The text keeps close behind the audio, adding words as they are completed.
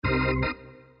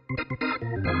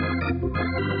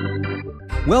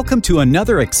Welcome to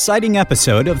another exciting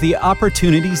episode of the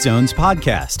Opportunity Zones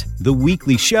podcast, the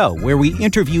weekly show where we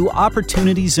interview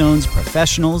Opportunity Zones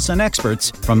professionals and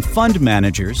experts, from fund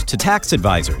managers to tax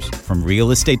advisors, from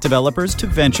real estate developers to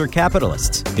venture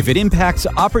capitalists. If it impacts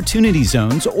Opportunity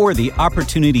Zones or the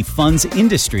opportunity funds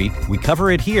industry, we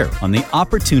cover it here on the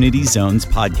Opportunity Zones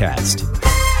podcast.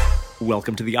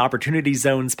 Welcome to the Opportunity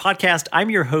Zones podcast. I'm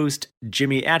your host,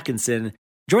 Jimmy Atkinson.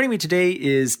 Joining me today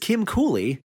is Kim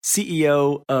Cooley,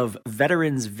 CEO of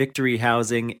Veterans Victory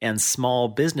Housing and Small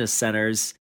Business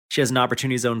Centers. She has an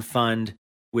Opportunity Zone fund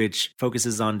which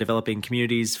focuses on developing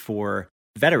communities for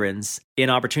veterans in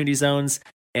Opportunity Zones.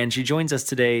 And she joins us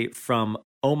today from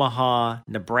Omaha,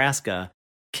 Nebraska.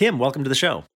 Kim, welcome to the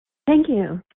show. Thank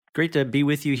you. Great to be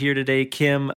with you here today,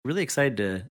 Kim. Really excited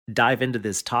to dive into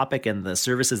this topic and the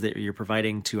services that you're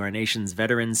providing to our nation's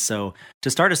veterans. So to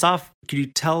start us off, could you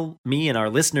tell me and our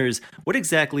listeners, what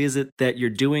exactly is it that you're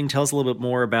doing? Tell us a little bit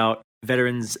more about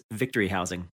Veterans Victory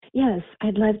Housing. Yes,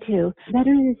 I'd love to.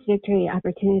 Veterans Victory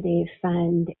Opportunity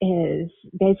Fund is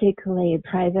basically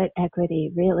private equity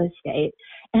real estate,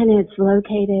 and it's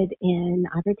located in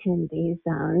Opportunity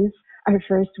Zones. Our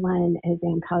first one is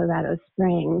in Colorado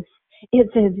Springs.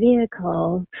 It's a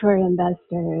vehicle for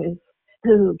investors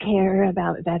who care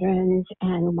about veterans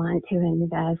and want to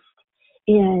invest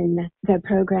in the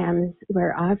programs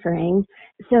we're offering.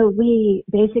 So we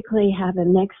basically have a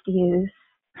mixed-use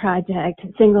project,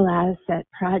 single asset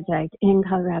project in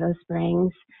Colorado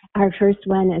Springs. Our first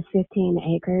one is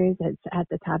 15 acres. It's at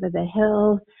the top of the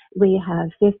hill. We have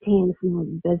 15 small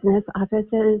business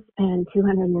offices and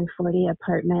 240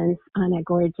 apartments on a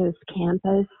gorgeous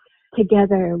campus,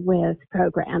 together with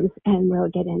programs, and we'll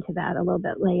get into that a little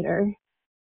bit later.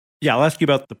 Yeah, I'll ask you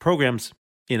about the programs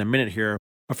in a minute here.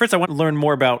 But first, I want to learn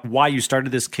more about why you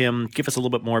started this, Kim. Give us a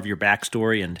little bit more of your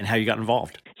backstory and how you got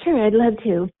involved. Sure, I'd love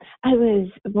to. I was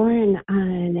born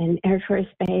on an Air Force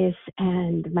base,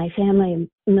 and my family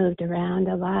moved around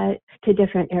a lot to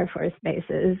different Air Force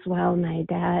bases while my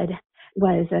dad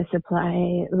was a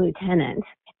supply lieutenant.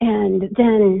 And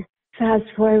then fast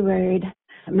forward,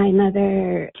 my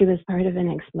mother, she was part of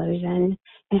an explosion,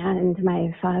 and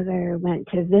my father went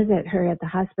to visit her at the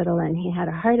hospital, and he had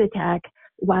a heart attack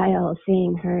while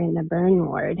seeing her in the burn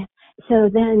ward. So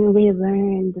then we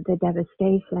learned the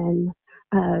devastation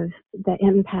of the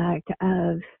impact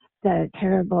of the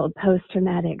terrible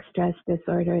post-traumatic stress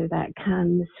disorder that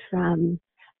comes from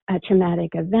a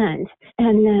traumatic event.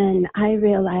 And then I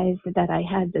realized that I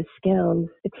had the skills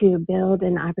to build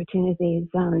an Opportunity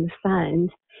Zone fund,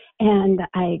 and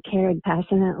I cared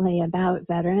passionately about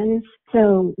veterans.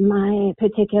 So my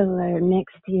particular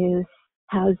mixed-use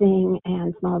housing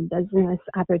and small business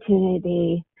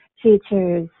opportunity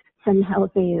features some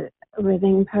healthy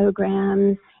living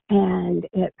programs, and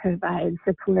it provides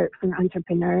support for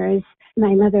entrepreneurs.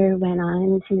 My mother went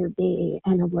on to be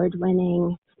an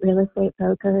award-winning real estate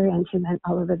broker, and she went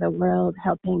all over the world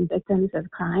helping victims of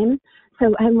crime.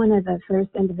 So I'm one of the first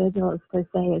individuals to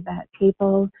say that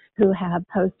people who have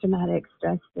post-traumatic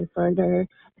stress disorder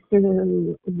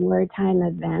through wartime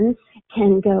events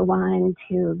can go on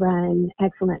to run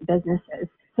excellent businesses.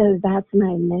 So that's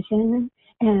my mission.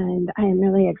 And I'm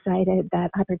really excited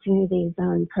that Opportunity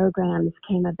Zone programs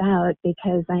came about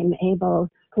because I'm able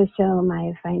to show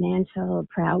my financial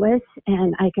prowess,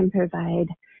 and I can provide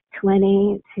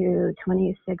 20 to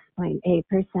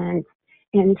 26.8%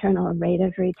 internal rate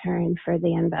of return for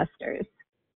the investors.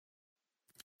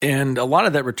 And a lot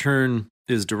of that return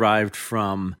is derived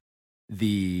from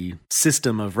the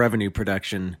system of revenue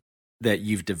production that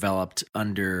you've developed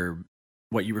under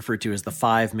what you refer to as the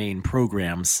 5 main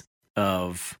programs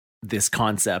of this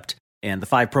concept. And the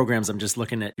 5 programs, I'm just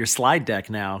looking at your slide deck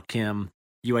now, Kim,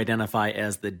 you identify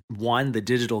as the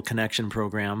Digital Connection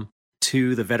Program,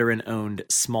 2, the Veteran-Owned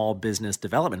Small Business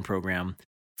Development Program,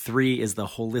 3 is the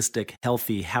Holistic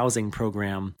Healthy Housing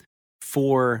Program,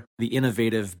 4, the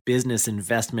Innovative Business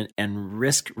Investment and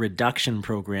Risk Reduction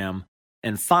Program,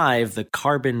 and 5, the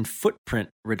Carbon Footprint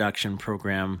Reduction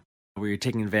Program, where you're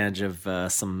taking advantage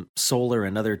of some solar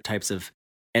and other types of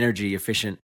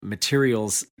energy-efficient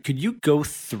materials. Could you go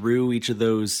through each of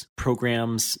those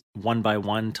programs one by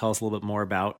one? Tell us a little bit more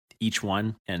about each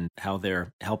one and how they're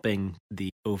helping the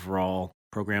overall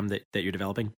program that you're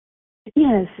developing?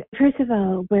 Yes. First of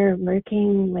all, we're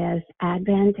working with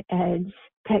Advent Edge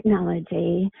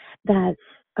technology that's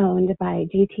owned by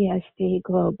GTSG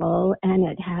Global, and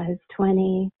it has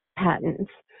 20 patents.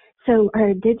 So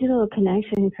our digital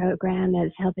connection program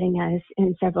is helping us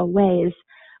in several ways.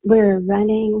 We're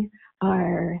running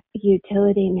our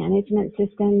utility management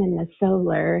system in the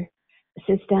solar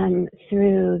system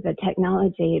through the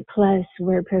technology, plus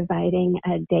we're providing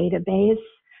a database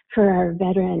for our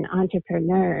veteran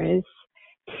entrepreneurs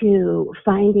to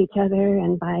find each other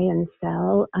and buy and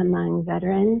sell among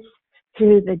veterans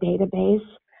through the database.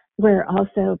 We're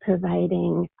also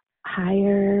providing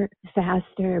higher,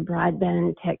 faster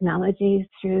broadband technology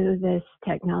through this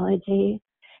technology.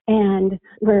 And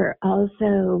we're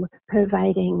also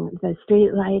providing the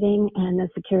street lighting and the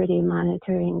security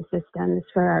monitoring systems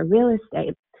for our real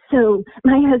estate. So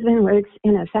my husband works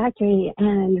in a factory,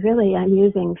 and really I'm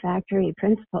using factory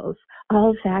principles.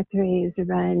 All factories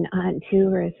run on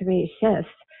 2 or 3 shifts.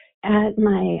 At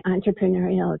my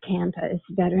entrepreneurial campus,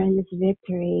 Veterans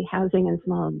Victory Housing and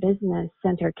Small Business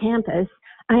Center campus,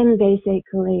 I'm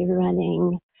basically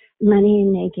running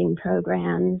money-making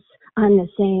programs on the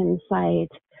same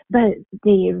site, but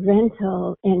the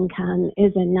rental income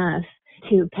is enough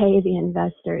to pay the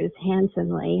investors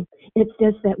handsomely. It's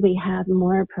just that we have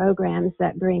more programs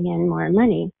that bring in more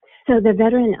money. So the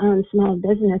Veteran-Owned Small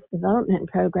Business Development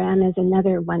Program is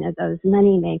another one of those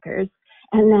money makers,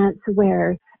 and that's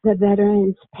where the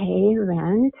veterans pay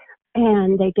rent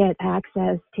and they get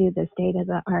access to the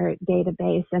state-of-the-art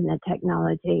database and the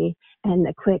technology and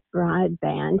the quick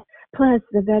broadband. Plus,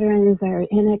 the veterans are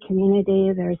in a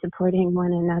community, they're supporting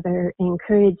one another,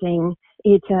 encouraging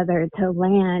each other to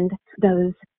land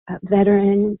those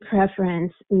veteran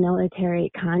preference military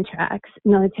contracts,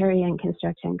 military and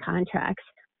construction contracts.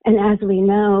 And as we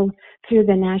know, through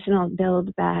the National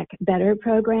Build Back Better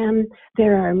program,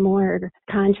 there are more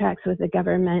contracts with the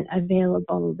government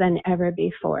available than ever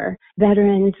before.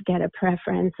 Veterans get a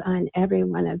preference on every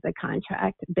one of the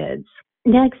contract bids.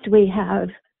 Next, we have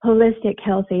holistic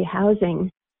healthy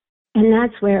housing, and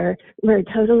that's where we're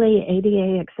totally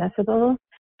ADA accessible.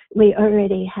 We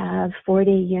already have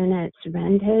 40 units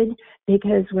rented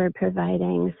because we're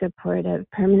providing supportive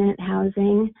permanent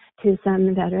housing to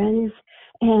some veterans.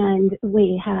 And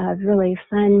we have really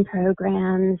fun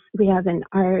programs. We have an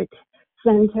art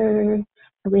center.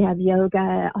 We have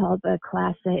yoga, all the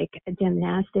classic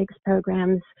gymnastics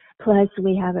programs. Plus,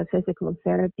 we have a physical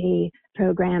therapy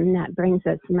program that brings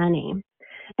us money.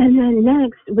 And then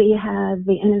next, we have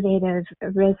the Innovative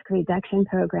Risk Reduction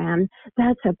Program.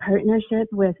 That's a partnership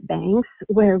with banks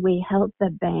where we help the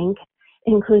bank,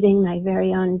 including my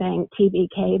very own bank,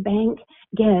 TBK Bank,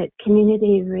 get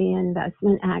Community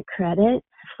Reinvestment Act credit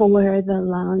for the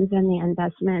loans and the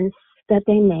investments that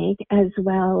they make, as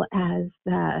well as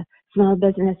the small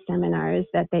business seminars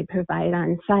that they provide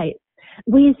on site.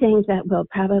 We think that we'll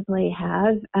probably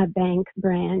have a bank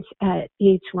branch at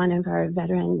each one of our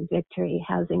Veteran Victory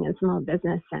Housing and Small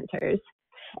Business Centers.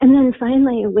 And then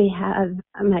finally, we have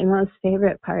my most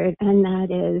favorite part, and that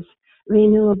is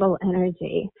renewable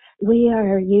energy. We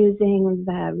are using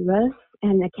the roofs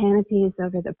and the canopies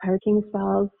over the parking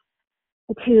stalls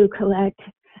to collect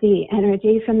the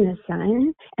energy from the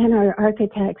sun, and our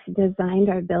architects designed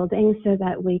our buildings so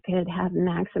that we could have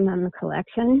maximum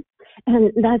collection.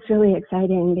 And that's really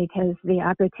exciting because the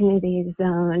Opportunity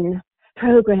Zone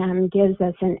program gives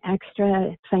us an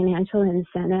extra financial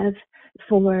incentive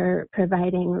for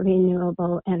providing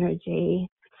renewable energy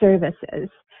services.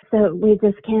 So we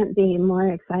just can't be more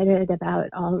excited about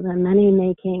all the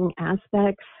money-making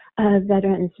aspects of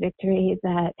Veterans Victory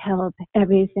that help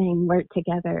everything work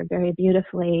together very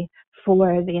beautifully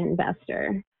for the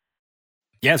investor.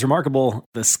 Yeah, it's remarkable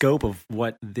the scope of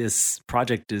what this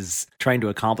project is trying to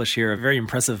accomplish here. A very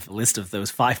impressive list of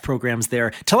those 5 programs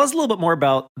there. Tell us a little bit more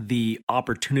about the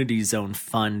Opportunity Zone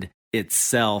Fund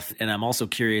itself. And I'm also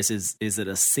curious, is it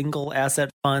a single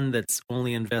asset fund that's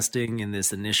only investing in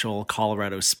this initial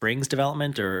Colorado Springs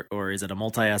development, or is it a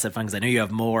multi-asset fund? Because I know you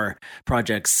have more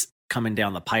projects coming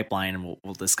down the pipeline, and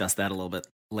we'll discuss that a little bit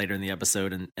later in the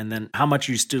episode. And then how much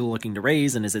are you still looking to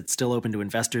raise, and is it still open to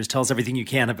investors? Tell us everything you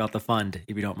can about the fund,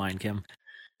 if you don't mind, Kim.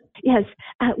 Yes.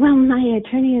 Well, my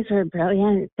attorneys were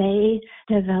brilliant. They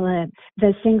developed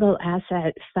the single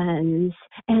asset funds,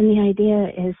 and the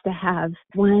idea is to have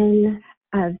one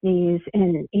of these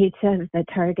in each of the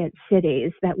target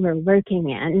cities that we're working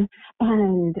in.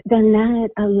 And then that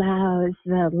allows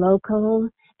the local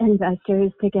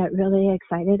investors to get really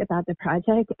excited about the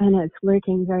project, and it's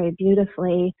working very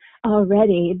beautifully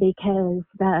already because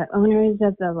the owners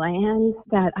of the land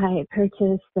that I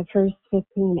purchased the first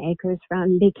 15 acres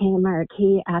from became our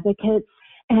key advocates,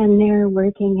 and they're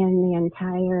working in the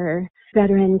entire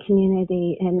veteran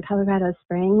community in Colorado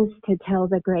Springs to tell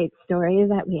the great story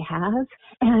that we have.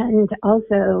 And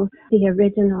also the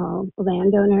original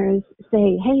landowners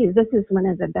say, hey, this is one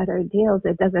of the better deals.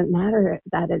 It doesn't matter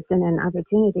that it's in an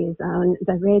opportunity zone.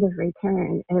 The rate of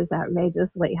return is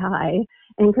outrageously high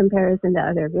in comparison to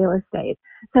other real estate.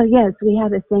 So yes, we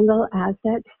have a single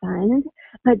asset fund,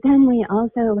 but then we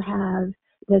also have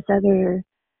this other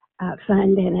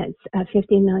fund, and it's a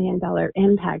 $50 million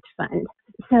impact fund.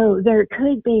 So there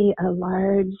could be a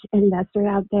large investor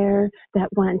out there that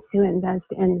wants to invest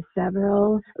in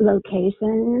several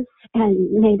locations,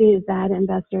 and maybe that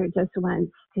investor just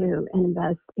wants to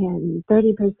invest in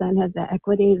 30% of the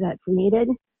equity that's needed.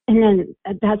 And then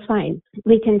that's fine.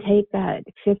 We can take that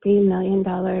 $50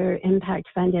 million impact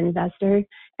fund investor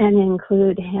and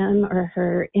include him or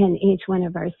her in each one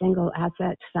of our single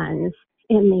asset funds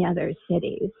in the other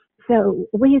cities. So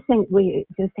we think we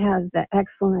just have the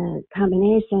excellent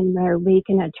combination where we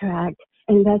can attract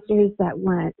investors that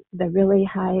want the really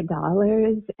high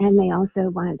dollars, and they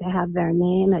also want to have their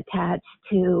name attached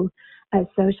to a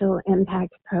social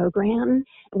impact program.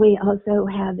 We also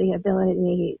have the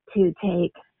ability to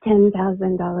take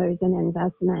 $10,000 in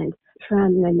investment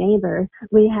from the neighbor.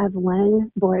 We have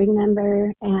one board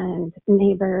member and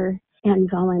neighbor and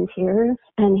volunteer,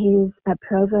 and he's a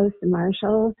provost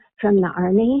marshal from the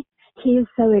Army. He's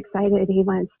so excited he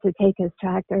wants to take his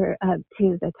tractor up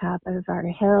to the top of our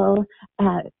hill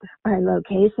at our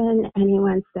location, and he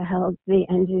wants to help the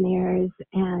engineers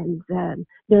and the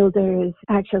builders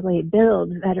actually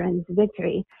build Veterans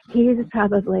Victory. He's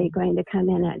probably going to come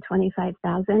in at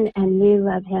 $25,000, and we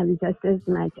love him just as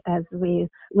much as we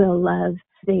will love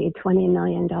the $20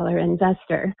 million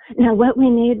investor. Now, what we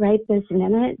need right this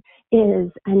minute is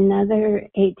another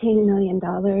 $18 million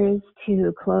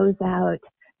to close out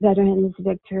Veterans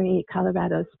Victory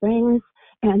Colorado Springs,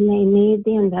 and they need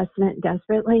the investment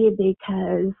desperately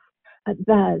because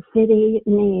the city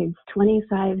needs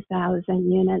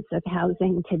 25,000 units of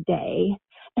housing today,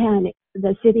 and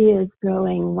the city is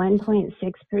growing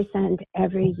 1.6%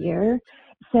 every year.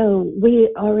 So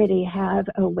we already have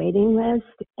a waiting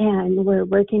list, and we're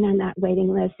working on that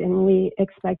waiting list, and we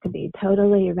expect to be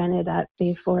totally rented up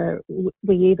before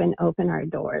we even open our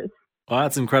doors. Well,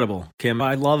 that's incredible, Kim.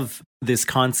 I love this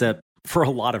concept for a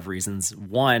lot of reasons.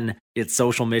 One, its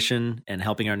social mission and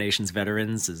helping our nation's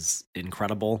veterans is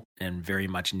incredible and very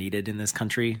much needed in this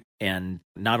country. And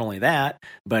not only that,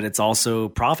 but it's also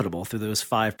profitable through those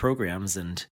 5 programs.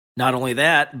 And not only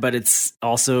that, but it's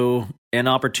also an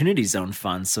opportunity zone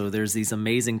fund. So there's these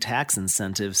amazing tax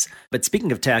incentives. But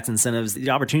speaking of tax incentives, the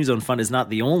Opportunity Zone Fund is not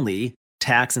the only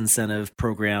tax incentive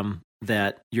program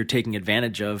that you're taking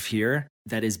advantage of here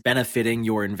that is benefiting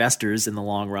your investors in the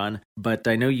long run. But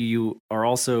I know you are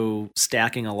also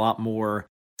stacking a lot more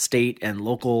state and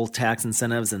local tax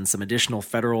incentives and some additional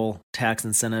federal tax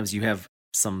incentives. You have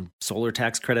some solar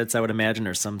tax credits, I would imagine,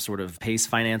 or some sort of PACE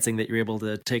financing that you're able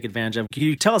to take advantage of. Can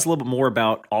you tell us a little bit more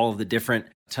about all of the different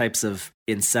types of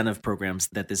incentive programs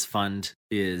that this fund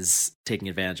is taking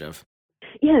advantage of?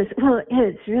 Yes, well,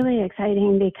 it's really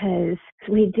exciting because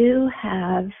we do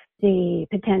have the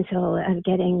potential of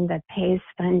getting the PACE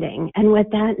funding. And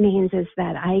what that means is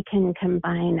that I can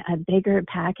combine a bigger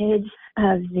package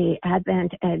of the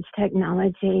Advent Edge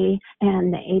technology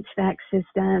and the HVAC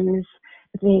systems,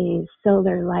 the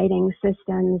solar lighting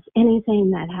systems,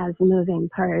 anything that has moving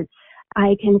parts.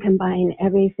 I can combine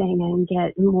everything and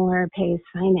get more PACE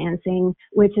financing,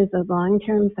 which is a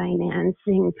long-term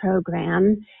financing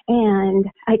program. And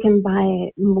I can buy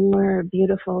more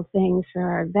beautiful things for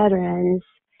our veterans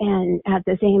and at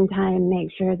the same time make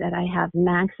sure that I have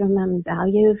maximum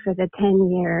value for the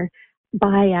 10-year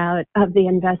buyout of the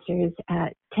investors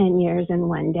at 10 years and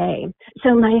 1 day.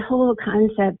 So my whole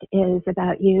concept is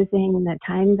about using the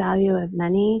time value of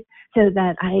money so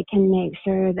that I can make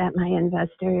sure that my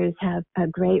investors have a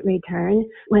great return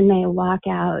when they walk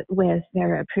out with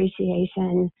their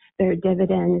appreciation, their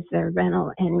dividends, their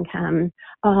rental income,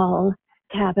 all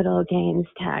capital gains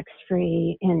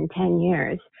tax-free in 10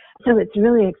 years. So it's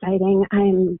really exciting.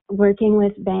 I'm working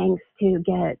with banks to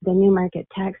get the new market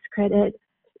tax credit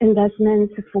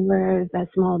investments for the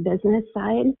small business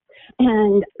side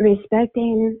and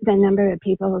respecting the number of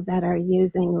people that are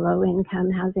using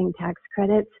low-income housing tax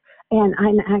credits. And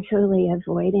I'm actually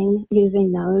avoiding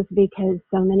using those because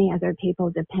so many other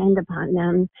people depend upon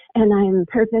them. And I'm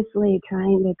purposely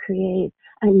trying to create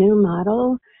a new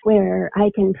model where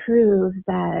I can prove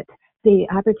that the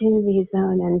Opportunity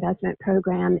Zone investment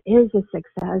program is a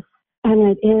success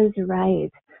and it is right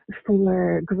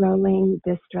for growing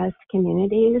distressed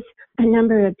communities. A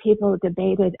number of people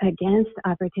debated against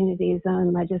Opportunity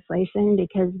Zone legislation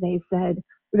because they said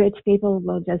rich people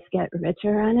will just get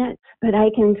richer on it. But I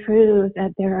can prove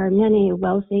that there are many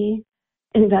wealthy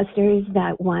investors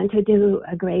that want to do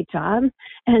a great job,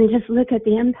 and just look at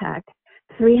the impact.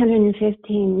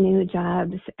 315 new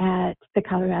jobs at the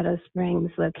Colorado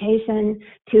Springs location,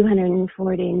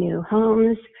 240 new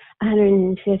homes,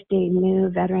 150 new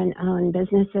veteran-owned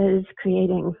businesses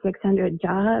creating 600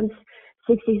 jobs,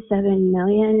 67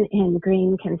 million in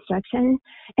green construction.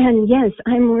 And yes,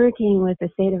 I'm working with the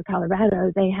state of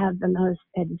Colorado. They have the most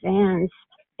advanced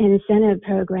incentive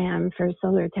program for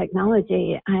solar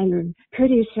technology. I'm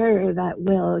pretty sure that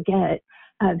we'll get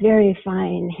a very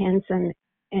fine, handsome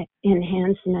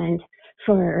enhancement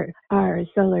for our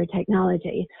solar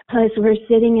technology. Plus, we're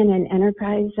sitting in an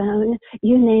enterprise zone.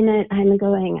 You name it, I'm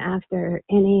going after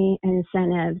any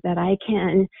incentive that I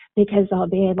can, because I'll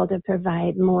be able to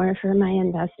provide more for my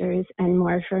investors and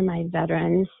more for my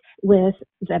veterans with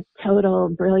the total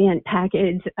brilliant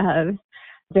package of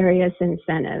various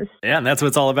incentives. Yeah, and that's what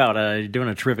it's all about. You're doing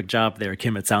a terrific job there,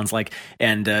 Kim, it sounds like.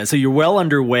 And so you're well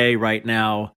underway right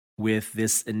now with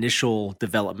this initial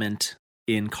development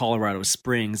in Colorado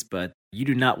Springs, but you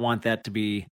do not want that to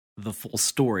be the full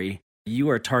story. You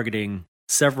are targeting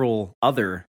several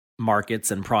other markets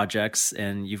and projects,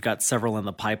 and you've got several in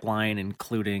the pipeline,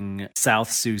 including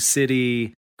South Sioux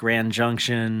City, Grand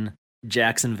Junction,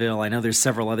 Jacksonville. I know there's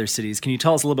several other cities. Can you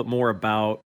tell us a little bit more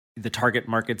about the target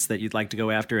markets that you'd like to go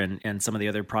after and some of the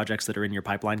other projects that are in your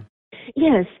pipeline?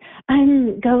 Yes,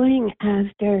 I'm going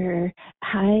after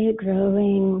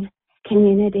high-growing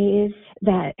communities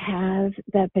that have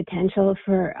the potential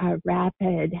for a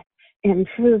rapid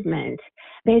improvement.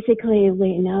 Basically,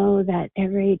 we know that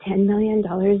every $10 million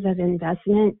of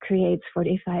investment creates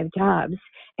 45 jobs.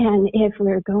 And if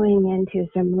we're going into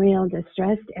some real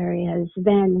distressed areas,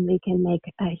 then we can make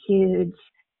a huge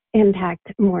impact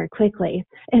more quickly.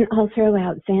 And I'll throw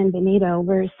out San Benito.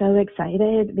 We're so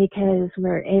excited because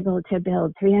we're able to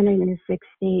build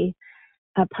 360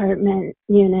 apartment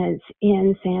units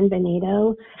in San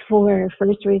Benito for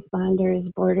first responders,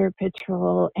 border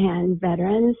patrol, and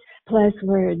veterans. Plus,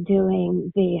 we're doing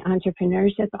the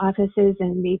entrepreneurship offices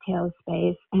and retail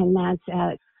space, and that's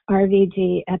at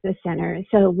RVG Epicenter.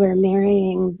 So we're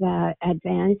marrying the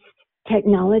advanced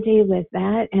technology with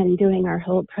that and doing our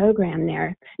whole program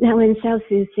there. Now in South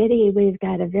Sioux City, we've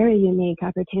got a very unique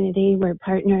opportunity. We're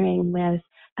partnering with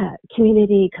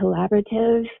Community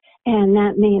Collaborative, and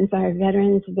that means our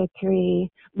Veterans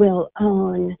Victory will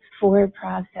own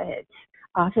for-profit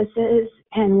offices,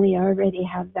 and we already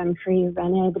have them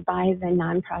free-rented by the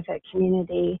nonprofit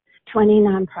community. 20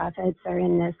 nonprofits are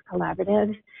in this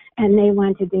collaborative, and they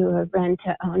want to do a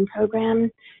rent-to-own program.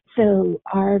 So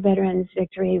our Veterans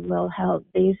Victory will help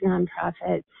these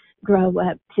nonprofits grow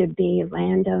up to be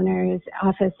landowners,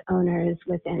 office owners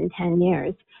within 10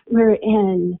 years. We're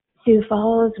in Sioux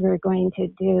Falls. We're going to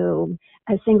do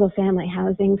a single-family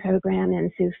housing program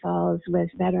in Sioux Falls with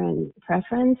veteran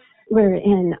preference. We're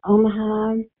in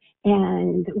Omaha,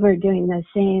 and we're doing the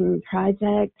same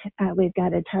project. We've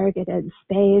got a targeted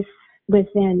space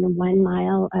within 1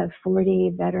 mile of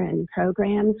 40 veteran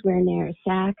programs. We're near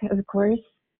SAC, of course.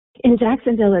 In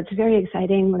Jacksonville, it's very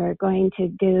exciting. We're going to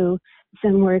do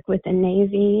some work with the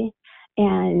Navy,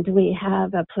 and we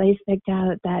have a place picked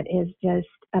out that is just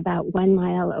about 1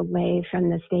 mile away from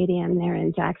the stadium there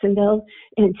in Jacksonville.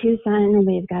 In Tucson,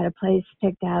 we've got a place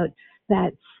picked out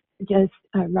that's just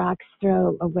a rock's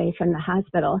throw away from the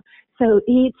hospital. So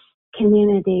each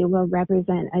community will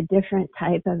represent a different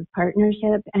type of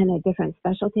partnership and a different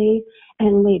specialty,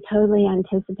 and we totally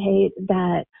anticipate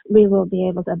that we will be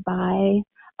able to buy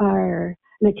our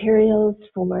materials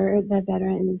for the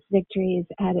Veterans Victories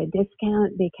at a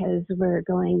discount because we're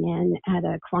going in at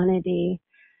a quantity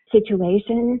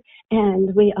situation.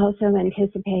 And we also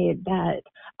anticipate that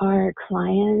our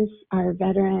clients, our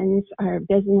veterans, our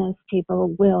business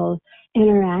people will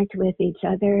interact with each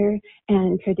other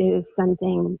and produce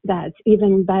something that's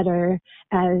even better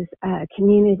as a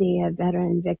community of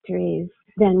Veteran Victories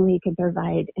than we could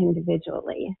provide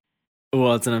individually.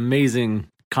 Well, it's an amazing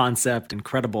concept,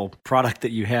 incredible product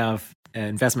that you have,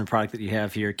 investment product that you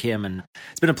have here, Kim. And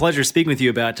it's been a pleasure speaking with you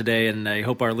about today. And I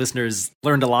hope our listeners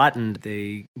learned a lot and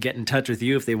they get in touch with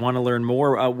you if they want to learn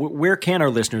more. Where can our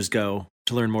listeners go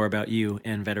to learn more about you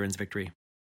and Veterans Victory?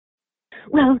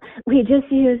 Well, we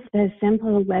just use the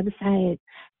simple website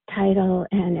title,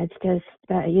 and it's just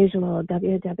the usual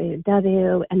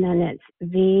www, and then it's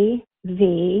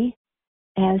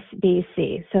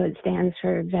VVSBC. So it stands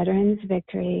for Veterans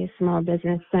Victory Small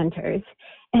Business Centers.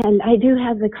 And I do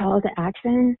have the call to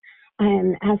action.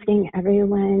 I'm asking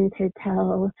everyone to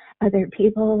tell other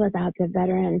people about the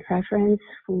veteran preference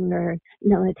for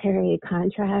military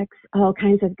contracts, all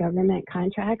kinds of government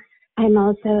contracts. I'm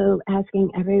also asking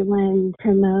everyone to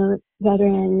promote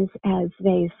veterans as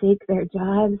they seek their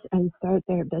jobs and start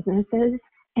their businesses.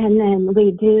 And then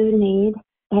we do need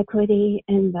equity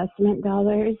investment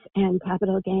dollars and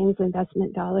capital gains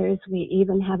investment dollars. We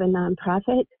even have a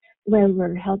nonprofit where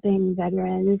we're helping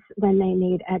veterans when they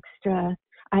need extra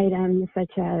items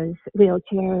such as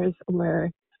wheelchairs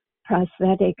or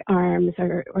prosthetic arms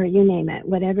or you name it.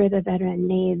 Whatever the veteran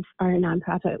needs, our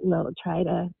nonprofit will try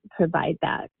to provide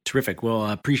that. Terrific. Well,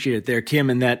 I appreciate it there, Kim.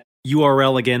 And that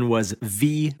URL again was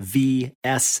VVSBC.com,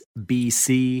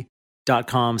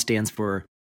 stands for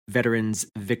Veterans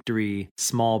Victory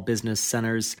Small Business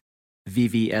Centers,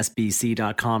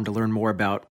 VVSBC.com to learn more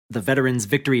about the Veterans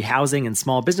Victory Housing and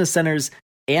Small Business Centers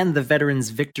and the Veterans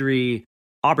Victory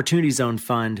Opportunity Zone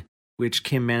Fund, which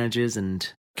Kim manages.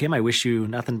 And Kim, I wish you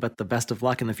nothing but the best of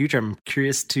luck in the future. I'm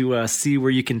curious to see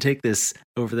where you can take this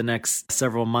over the next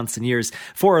several months and years.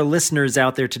 For our listeners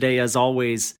out there today, as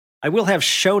always, I will have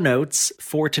show notes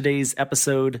for today's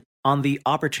episode on the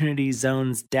Opportunity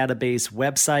Zones database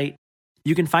website.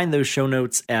 You can find those show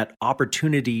notes at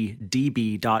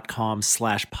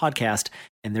opportunitydb.com/podcast,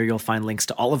 and there you'll find links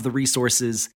to all of the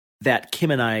resources that Kim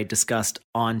and I discussed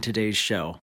on today's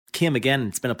show. Kim, again,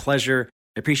 it's been a pleasure.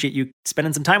 I appreciate you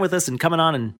spending some time with us and coming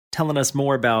on and telling us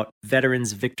more about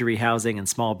Veterans Victory Housing and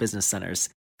Small Business Centers.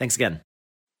 Thanks again.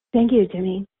 Thank you,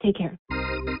 Jimmy. Take care.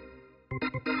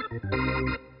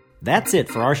 That's it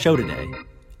for our show today.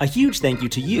 A huge thank you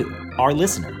to you, our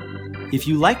listener. If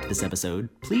you liked this episode,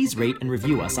 please rate and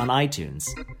review us on iTunes.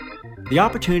 The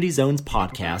Opportunity Zones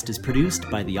podcast is produced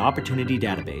by the Opportunity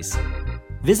Database.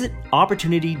 Visit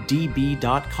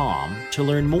OpportunityDB.com to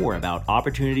learn more about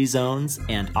Opportunity Zones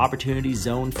and Opportunity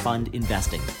Zone Fund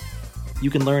investing. You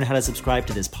can learn how to subscribe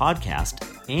to this podcast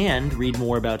and read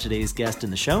more about today's guest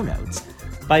in the show notes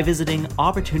by visiting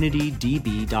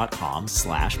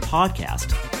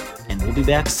OpportunityDB.com/podcast. And we'll be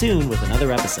back soon with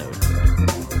another episode.